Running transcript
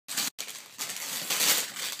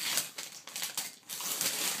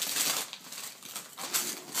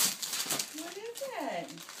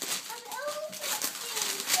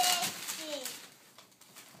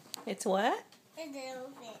It's what? It's an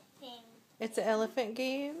elephant thing. It's an elephant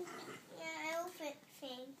game? Yeah, elephant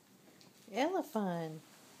thing. Elefun.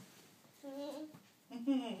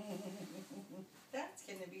 That's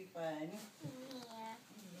gonna be fun. Yeah.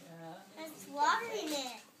 Yeah. There's water in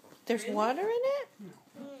it. There's Really? water in it?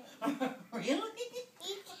 Really?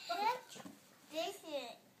 You catch fish.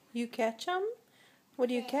 You catch them? What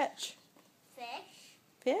do you Fish. catch? Fish.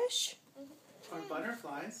 Fish? Or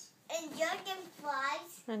butterflies. And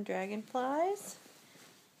dragonflies. And dragonflies?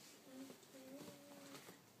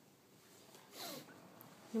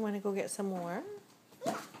 You want to go get some more?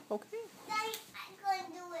 Yeah. Okay. Daddy, I'm going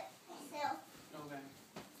to do it myself. Okay.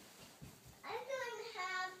 I'm going to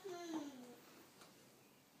have,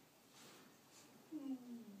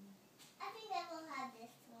 I think I will have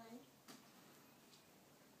this one.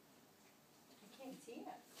 I can't see it.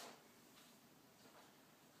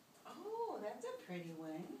 Oh, that's a pretty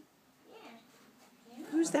one. Yeah. Yeah.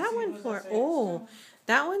 Who's Let me that see, one who's for? that say? Oh,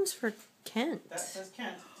 that one's for Kent. That says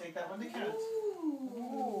Kent. Take that one to Kent.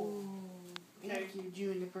 Ooh. Okay. Thank you,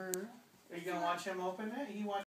 Juniper. Are you gonna watch him open it? He wants